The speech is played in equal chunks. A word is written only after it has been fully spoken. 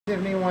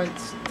Tiffany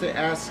wants to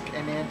ask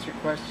and answer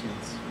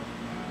questions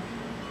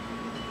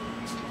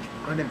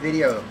on a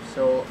video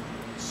so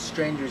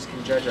strangers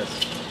can judge us.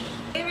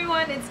 Hey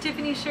everyone, it's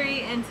Tiffany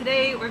Shree, and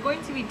today we're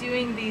going to be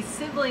doing the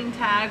sibling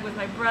tag with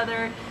my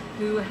brother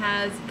who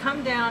has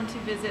come down to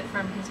visit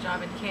from his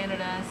job in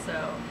Canada.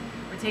 So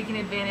we're taking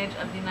advantage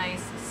of the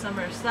nice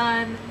summer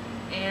sun,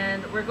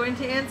 and we're going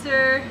to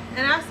answer and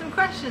ask some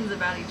questions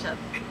about each other.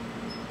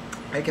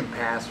 I can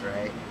pass,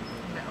 right?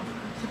 No.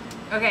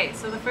 Okay,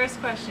 so the first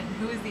question,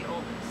 who is the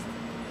oldest?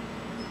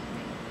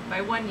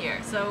 By 1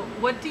 year. So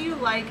what do you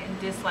like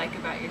and dislike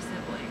about your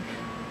sibling?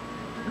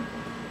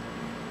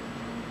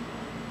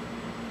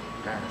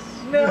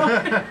 Pass. No.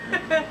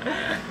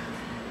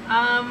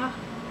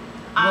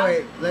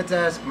 Wait, let's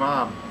ask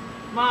Mom.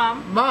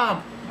 Mom.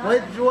 Mom,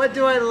 what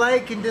do I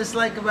like and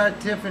dislike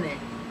about Tiffany?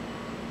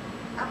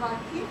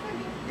 About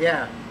Tiffany?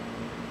 Yeah.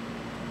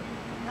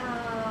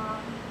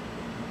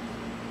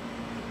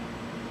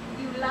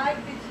 You like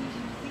that she's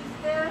your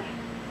sister,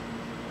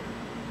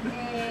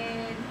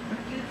 and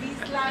you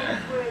dislike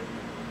with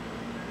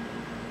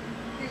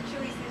the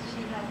choices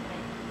she has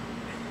made.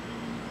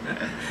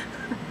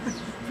 That's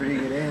a pretty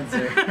good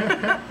answer.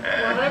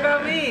 What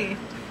about me?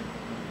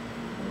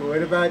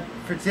 What about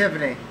for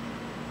Tiffany?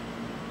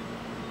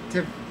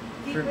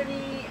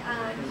 Tiffany,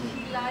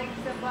 she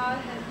likes about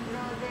her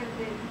brother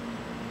that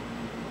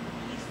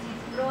he's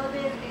his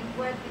brother, and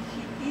what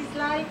she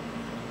dislikes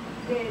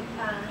that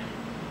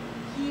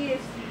he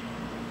is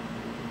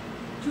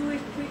too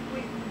strict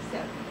with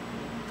himself.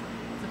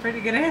 It's a pretty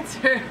good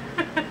answer.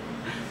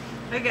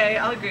 Okay,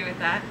 I'll agree with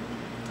that.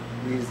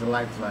 We use the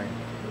lifeline.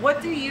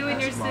 What do you and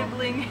your Ask Mom.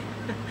 sibling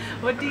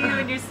what do you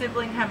and your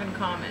sibling have in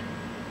common?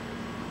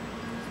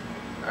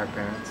 Our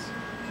parents.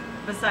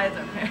 Besides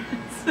our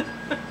parents.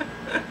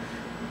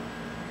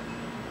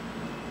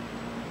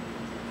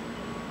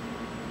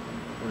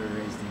 We were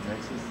raised in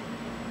Texas.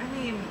 I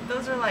mean,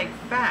 those are like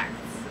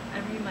facts.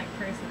 I mean, like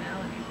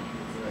personality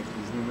things. We like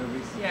Disney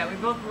movies. Yeah, we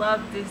both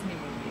love Disney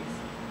movies.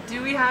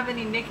 Do we have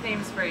any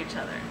nicknames for each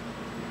other?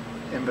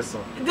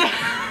 Imbecile.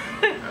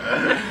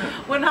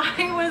 When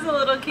I was a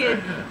little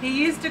kid,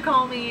 he used to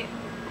call me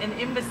an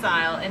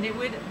imbecile, and it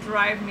would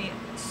drive me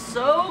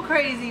so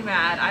crazy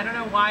mad. I don't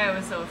know why I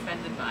was so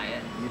offended by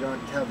it. You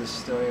don't tell the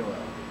story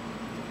well.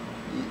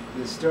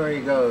 The story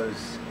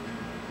goes,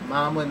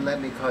 Mom wouldn't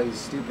let me call you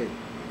stupid,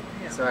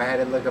 Yeah. so I had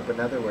to look up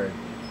another word.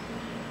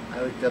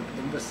 I looked up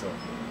imbecile.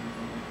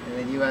 And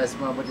then you asked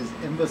Mom, what does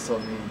imbecile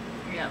mean?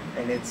 Yeah.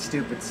 And it's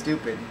stupid,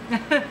 stupid.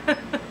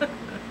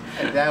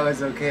 And that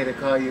was okay to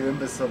call you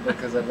imbecile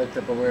because I looked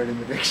up a word in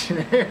the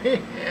dictionary.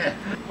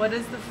 What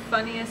is the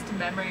funniest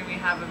memory we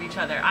have of each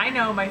other? I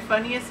know my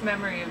funniest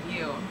memory of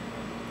you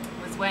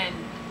was when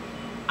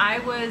I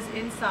was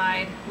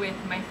inside with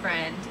my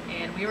friend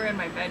and we were in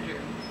my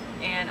bedroom,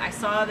 and I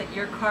saw that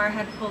your car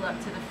had pulled up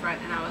to the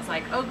front, and I was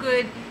like, oh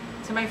good,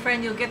 to my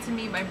friend, you'll get to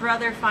meet my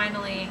brother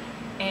finally.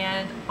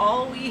 And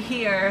all we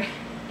hear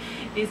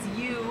is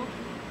you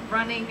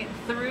running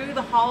through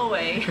the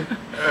hallway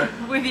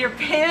with your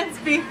pants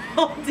being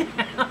pulled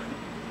down.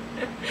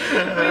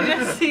 We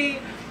just see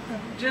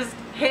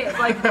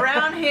like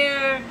brown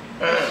hair,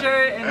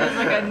 shirt, and just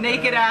like a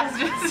naked ass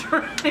just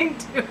running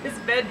to his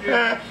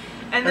bedroom,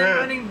 and then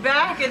running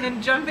back and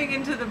then jumping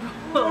into the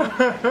pool.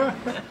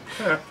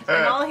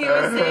 And all he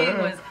was saying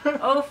was,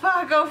 oh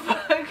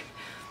fuck,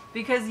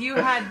 because you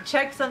had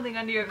checked something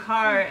under your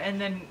car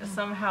and then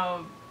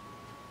somehow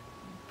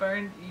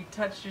you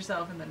touched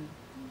yourself and then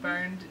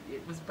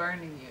it was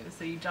burning you,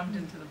 so you jumped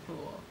into the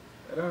pool.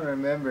 I don't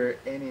remember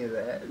any of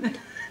that.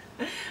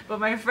 But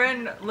my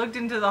friend looked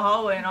into the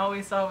hallway and all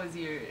we saw was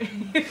you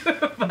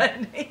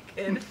butt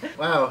naked.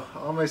 Wow,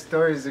 all my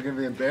stories are going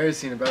to be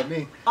embarrassing about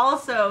me.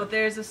 Also,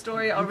 there's a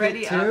story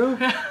already up.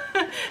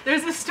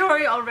 There's a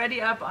story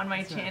already up on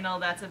my channel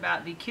that's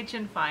about the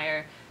kitchen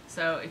fire.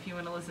 So if you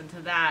want to listen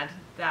to that,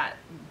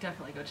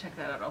 definitely go check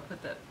that out. I'll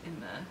put that in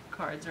the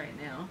cards right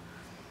now.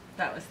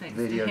 That was thanks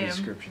Video to him.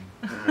 description.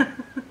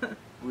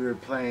 We were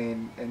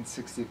playing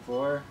N64,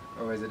 or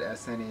was it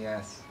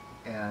SNES,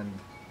 and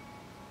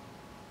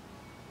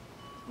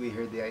we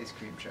heard the ice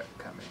cream truck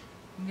coming.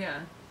 Yeah.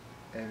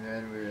 And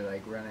then we were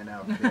like running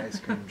out for the ice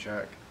cream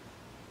truck.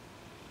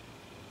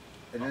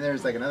 And then there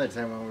was like another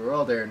time when we were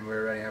older and we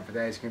were running out for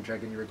the ice cream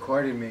truck, and you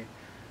recorded me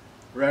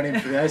running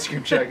for the ice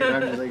cream truck, and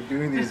I'm just like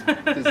doing these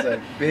like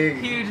big,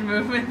 huge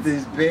movements.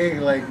 These big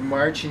like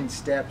marching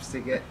steps to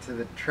get to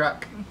the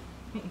truck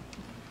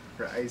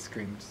for ice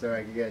cream, so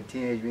I could get a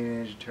Teenage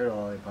Mutant Ninja Turtle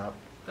lollipop.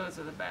 Those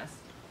are the best.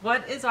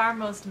 What is our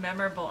most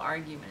memorable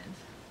argument?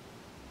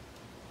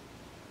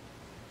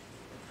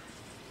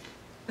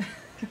 I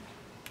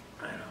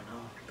don't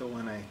know. The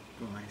one I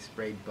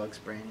sprayed bug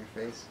spray in your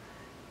face.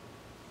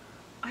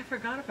 I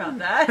forgot about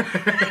that.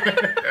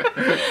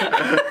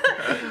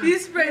 You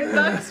sprayed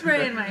bug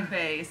spray in my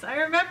face. I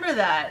remember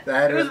that.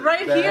 It was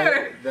right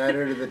here. That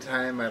or the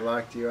time I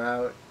locked you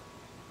out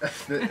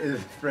the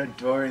front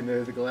door and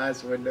there's a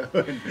glass window,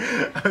 and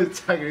I was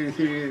talking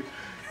to you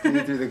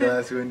through the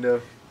glass window.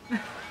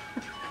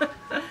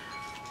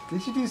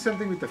 Did you do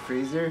something with the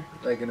freezer,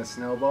 like in a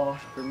snowball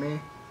for me?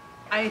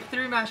 I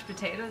threw mashed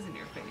potatoes in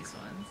your face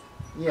once.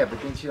 Yeah, but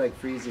didn't you like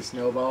freeze the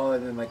snowball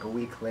and then like a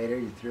week later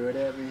you threw it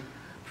at me?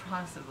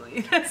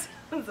 Possibly. That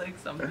sounds like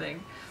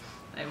something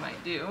I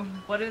might do.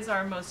 What is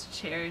our most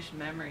cherished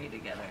memory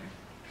together?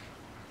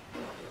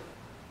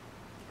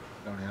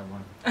 Don't have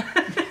one.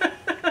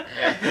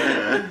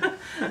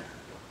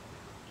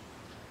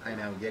 I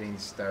know, getting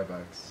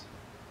Starbucks.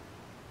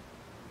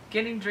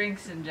 Getting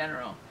drinks in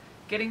general.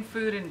 Getting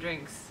food and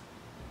drinks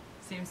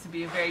seems to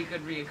be a very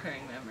good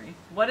reoccurring memory.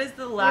 What is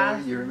the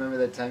last... Oh, you remember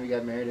that time you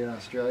got married in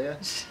Australia?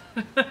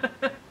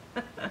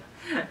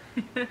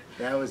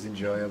 That was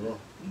enjoyable.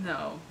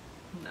 No.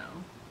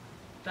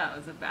 That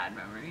was a bad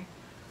memory.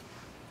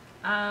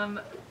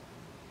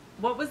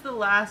 What was the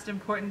last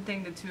important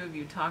thing the two of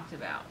you talked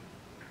about?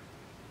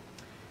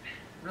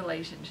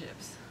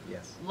 Relationships.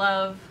 Yes.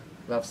 Love.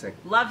 Lovesick.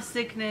 Love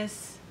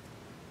sickness.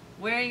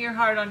 Wearing your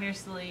heart on your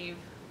sleeve.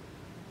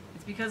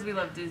 It's because we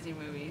love Disney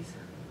movies.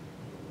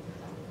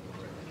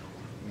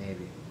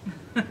 Maybe.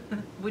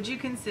 Would you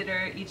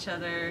consider each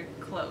other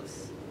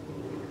close?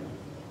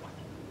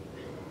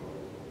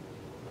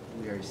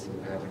 We are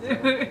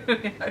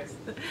simpatico.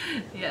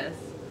 Yes.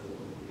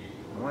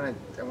 I want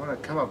to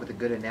come up with a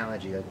good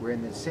analogy. Like we're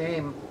in the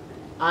same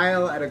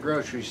aisle at a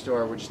grocery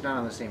store, we're just not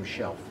on the same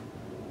shelf.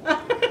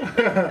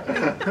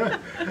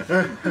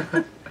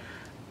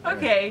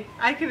 Okay,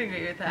 I can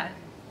agree with that.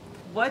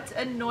 What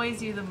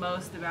annoys you the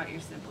most about your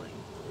sibling?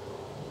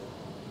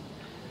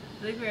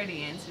 I think we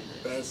already answered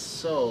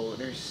this.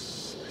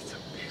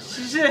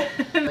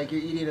 Like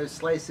you're eating a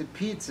slice of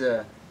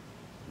pizza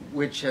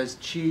which has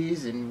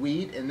cheese and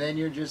wheat, and then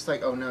you're just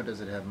like, oh no,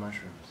 does it have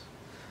mushrooms?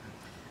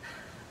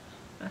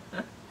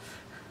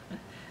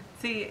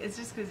 See, it's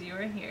just because you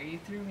were here. You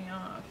threw me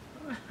off.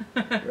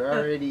 You're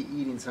already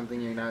eating something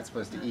you're not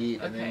supposed to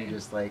eat, and then Okay. you're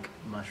just like,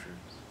 mushrooms.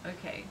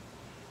 Okay.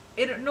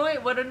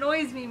 What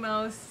annoys me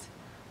most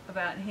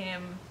about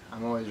him,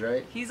 I'm always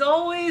right. he's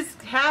always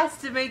has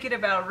to make it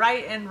about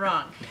right and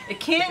wrong. It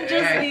can't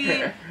just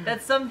be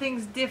that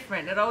something's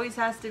different. It always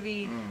has to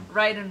be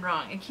right and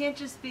wrong. It can't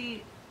just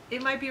be,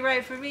 it might be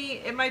right for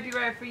me, it might be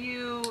right for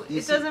you.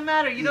 It doesn't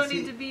matter. You don't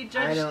need to be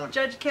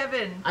Judge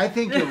Kevin. I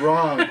think you're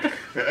wrong.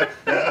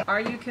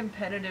 Are you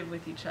competitive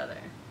with each other?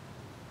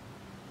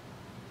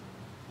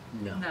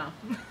 No. No.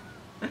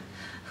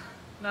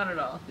 Not at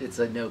all. It's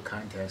a no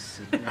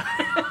contest.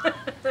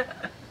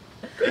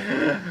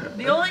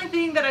 The only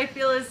thing that I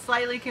feel is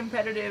slightly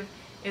competitive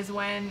is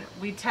when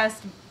we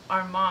test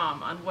our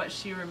mom on what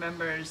she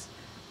remembers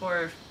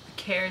or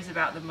cares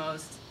about the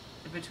most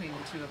between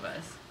the two of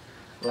us.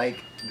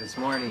 Like this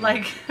morning,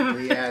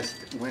 we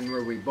asked when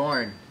were we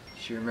born.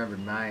 She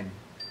remembered mine,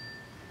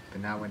 but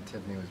not when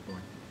Tiffany was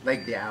born.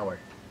 Like the hour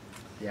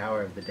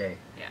of the day.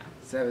 Yeah.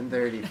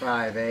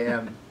 7:35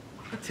 a.m.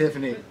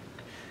 Tiffany,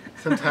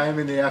 sometime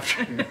in the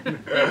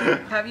afternoon.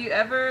 Have you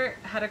ever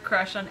had a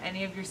crush on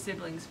any of your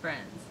siblings'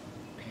 friends?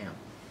 Pam.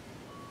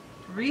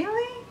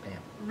 Really? Pam.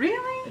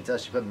 Really? Until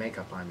she put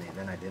makeup on me,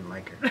 then I didn't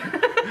like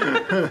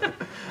her.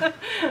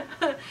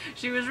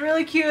 She was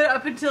really cute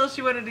up until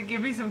she wanted to give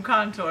me some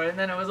contour, and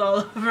then it was all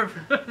over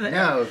from there.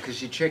 No, because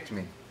she tricked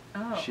me.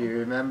 Oh. She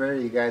remember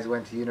you guys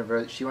went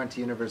to She went to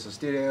Universal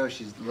Studios.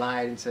 She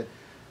lied and said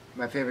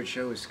my favorite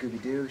show was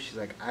Scooby Doo. She's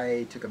like,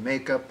 I took a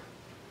makeup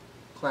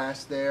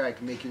class there. I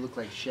can make you look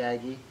like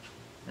Shaggy,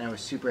 and I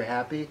was super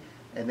happy.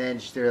 And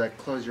then they were like,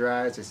 close your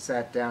eyes. I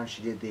sat down.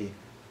 She did the,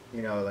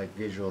 like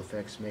visual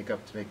effects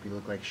makeup to make me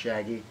look like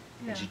Shaggy.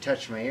 Yeah. And she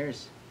touched my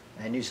ears.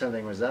 And I knew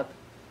something was up.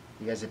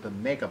 You guys had put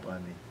makeup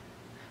on me,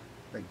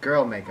 like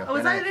girl makeup. Oh,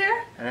 was I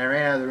there? And I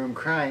ran out of the room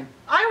crying.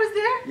 I was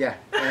there? Yeah,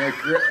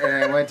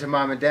 and I went to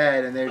mom and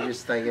dad, and they're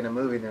just like in a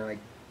movie, and they're like,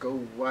 go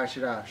wash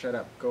it off, shut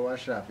up, go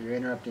wash it off, you're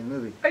interrupting the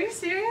movie. Are you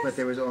serious? But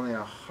there was only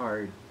a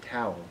hard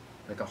towel,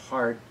 like a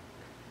hard,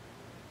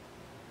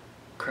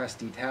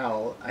 crusty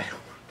towel.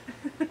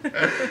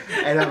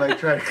 And I'm like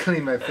trying to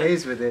clean my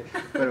face with it,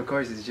 but of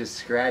course it's just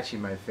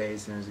scratching my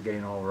face, and it was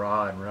getting all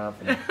raw and rough,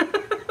 and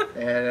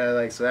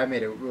so that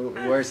made it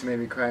worse, and made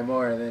me cry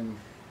more, and then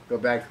go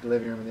back to the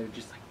living room, and they were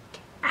just like,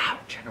 ow,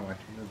 trying to watch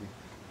the movie.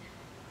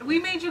 We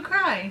made you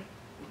cry.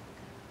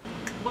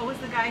 What was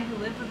the guy who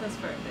lived with us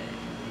for a bit?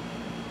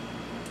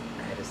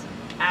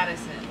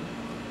 Addison.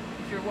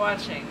 If you're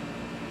watching,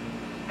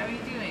 how are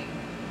you doing?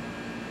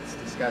 It's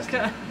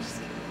disgusting.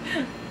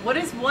 What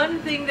is one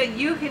thing that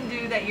you can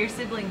do that your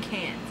sibling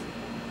can't?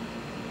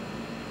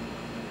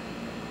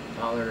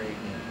 Tolerate me.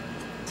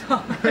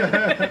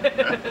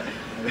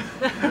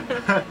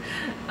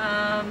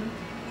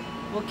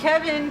 Well,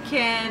 Kevin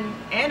can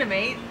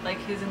animate, like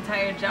his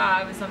entire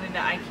job is something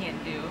that I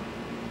can't do.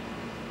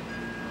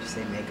 Just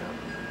say makeup.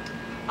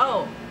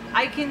 Oh,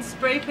 I can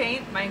spray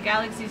paint, my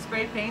Galaxy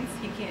spray paints,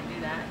 he can't do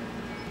that.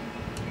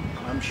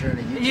 I'm sure in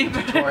a YouTube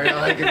tutorial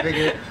I can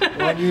figure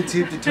one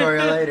YouTube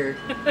tutorial later.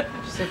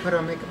 Just say put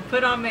on makeup.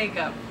 Put on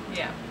makeup,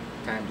 yeah.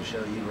 Time to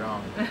show you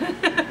wrong.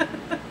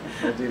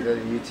 We'll do the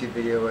YouTube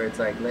video where it's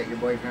like, let your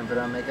boyfriend put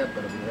on makeup,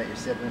 but if you let your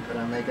sibling put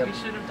on makeup. We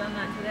should have done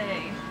that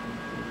today.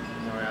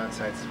 No, And we're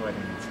outside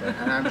sweating instead.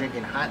 And I'm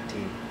drinking hot tea.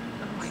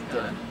 Oh my instead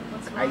god. of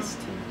What's wrong? iced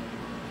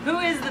tea. Who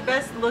is the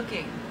best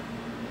looking?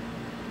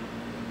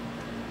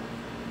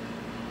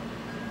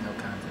 No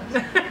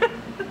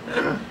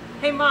contest.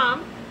 Hey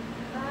mom,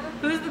 Huh?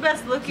 who's the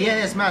best looking? ¿Quién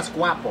es más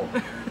guapo?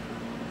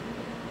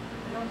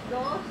 Los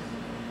dos.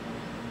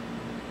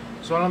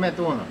 Solamente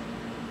uno.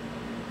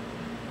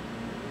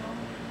 No,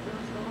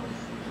 los dos.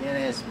 ¿Quién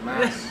es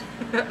más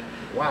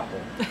guapo?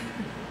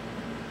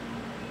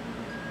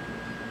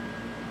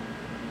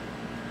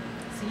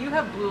 So you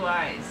have blue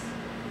eyes,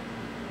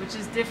 which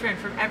is different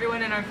from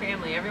everyone in our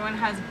family. Everyone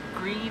has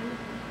green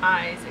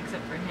eyes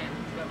except for him.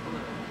 He's got blue.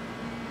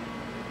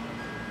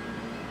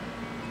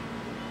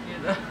 You're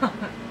the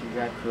You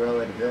got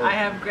Cruella de Vil. I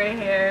have gray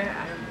hair.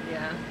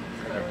 Yeah.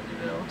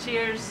 Okay.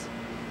 Cheers.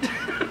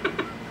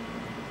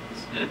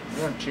 You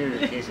don't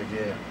cheers in case I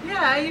did.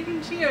 Yeah, you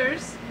can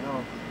cheers.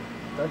 No.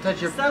 Don't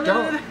touch your... Salud.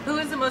 Don't. Who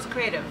is the most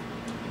creative?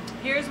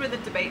 Here's where the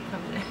debate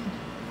comes in.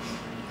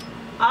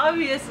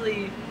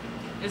 Obviously,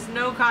 there's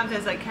no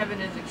contest that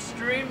Kevin is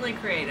extremely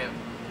creative.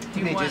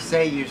 You may won. just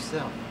say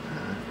yourself.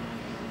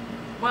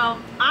 Well,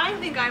 I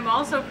think I'm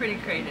also pretty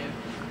creative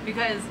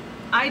because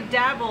I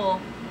dabble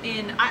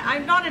in...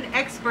 I'm not an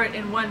expert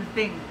in one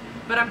thing,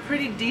 but I'm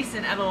pretty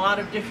decent at a lot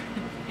of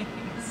different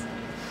things.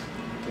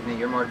 Tiffany,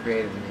 you're more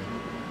creative than me.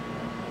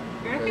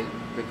 Really?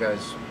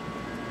 Because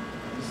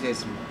you say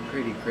some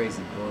pretty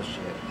crazy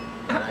bullshit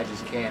and I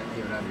just can't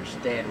even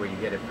understand where you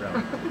get it from.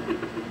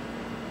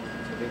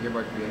 So I think you're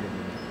more creative than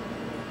me.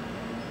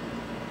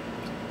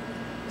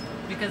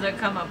 Because I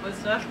come up with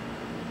stuff.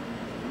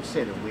 You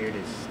say the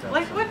weirdest stuff.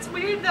 Like, what's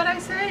weird that I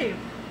say?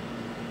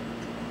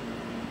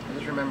 I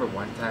just remember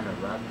one time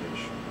at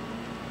Rockfish,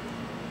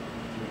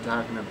 we were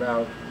talking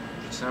about,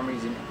 for some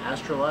reason,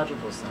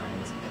 astrological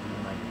signs and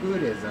then like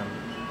Buddhism,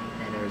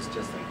 and it was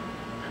just like,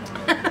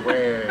 I don't know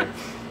where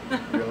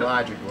your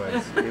logic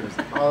was. It was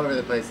all over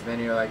the place, and then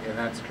you're like, and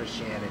that's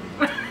Christianity.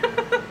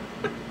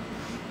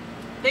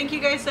 Thank you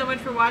guys so much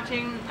for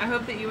watching. I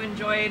hope that you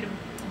enjoyed.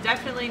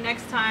 Definitely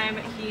next time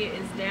he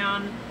is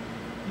down,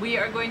 we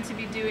are going to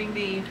be doing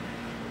the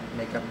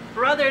Makeup.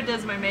 brother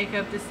does my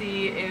makeup to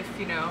see if,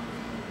 you know,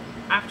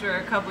 after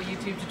a couple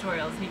YouTube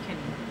tutorials he can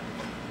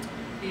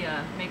be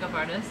a makeup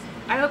artist.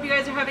 I hope you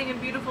guys are having a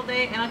beautiful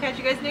day, and I'll catch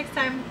you guys next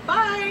time.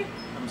 Bye!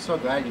 I'm so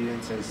glad you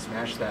didn't say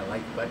smash that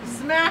like button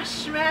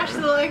Smash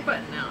the like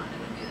button. No, I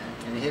didn't do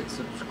that. and hit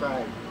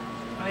subscribe.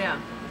 Oh yeah.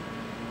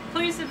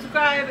 Please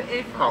subscribe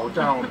if... Oh,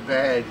 don't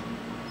bed.